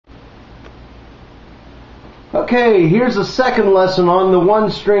Okay, here's the second lesson on the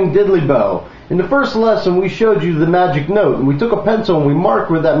one-string Diddley Bow. In the first lesson we showed you the magic note, and we took a pencil and we marked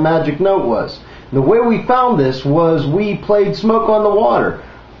where that magic note was. And the way we found this was we played Smoke on the Water.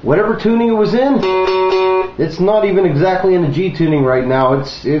 Whatever tuning it was in, it's not even exactly in the G tuning right now.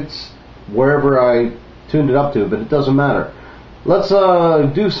 It's wherever I tuned it up to, but it doesn't matter. Let's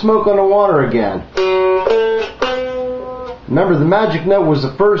do Smoke on the Water again. Remember, the magic note was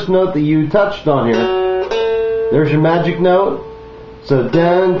the first note that you touched on here. There's your magic note. So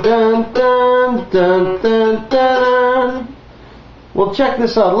dun dun dun dun dun dun. Well, check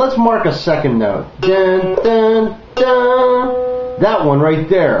this out. Let's mark a second note. Dun dun dun. That one right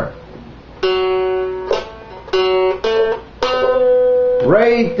there.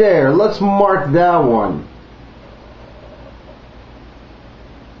 Right there. Let's mark that one.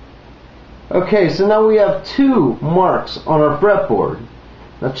 Okay, so now we have two marks on our fretboard.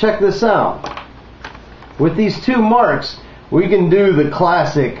 Now check this out. With these two marks, we can do the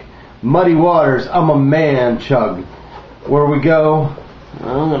classic Muddy Waters, I'm a man chug. Where we go,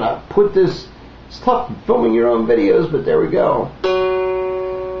 I'm going to put this, it's tough filming your own videos, but there we go.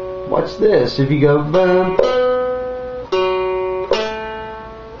 Watch this, if you go, boom.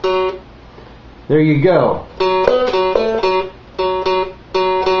 There you go.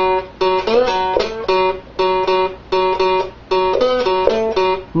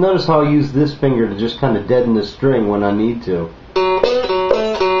 Notice how I use this finger to just kind of deaden the string when I need to.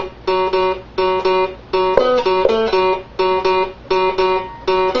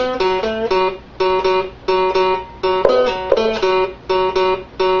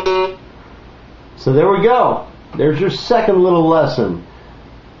 So there we go. There's your second little lesson.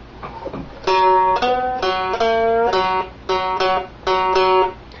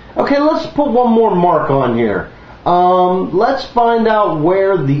 Okay, let's put one more mark on here. Let's find out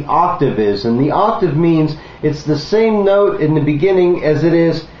where the octave is. And the octave means it's the same note in the beginning as it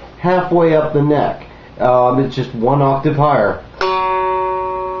is halfway up the neck. It's just one octave higher.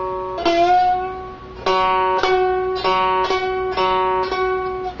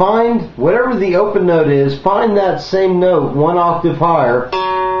 Find whatever the open note is, find that same note one octave higher.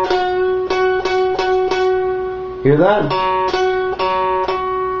 Hear that?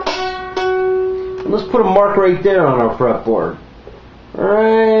 Let's put a mark right there on our fretboard.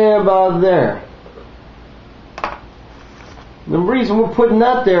 Right about there. The reason we're putting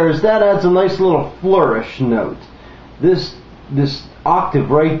that there is that adds a nice little flourish note. This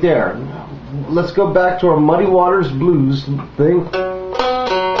octave right there. Let's go back to our Muddy Waters blues thing.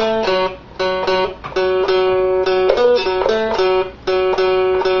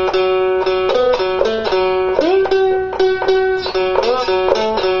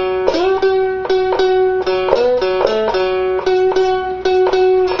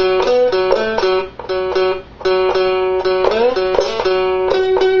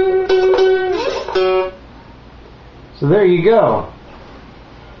 So there you go.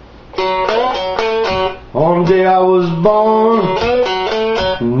 On the day I was born,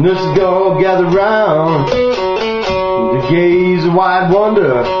 the cigar gathered round to gaze in wide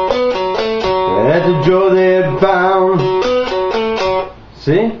wonder at the joy they had found.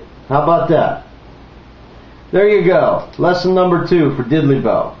 See? How about that? There you go. Lesson number 2 for Diddley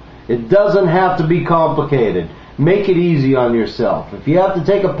Bow. It doesn't have to be complicated. Make it easy on yourself. If you have to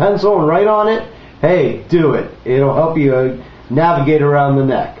take a pencil and write on it, hey, do it. It'll help you navigate around the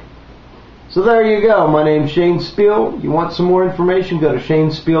neck. So there you go. My name's Shane Speal. You want some more information, go to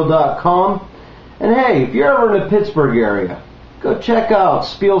shanespeal.com. And hey, if you're ever in the Pittsburgh area, go check out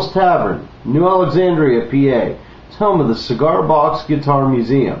Speal's Tavern, New Alexandria, PA. It's home of the Cigar Box Guitar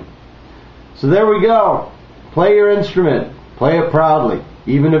Museum. So there we go. Play your instrument. Play it proudly,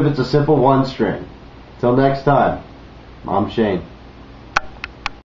 even if it's a simple one string. Till next time, I'm Shane.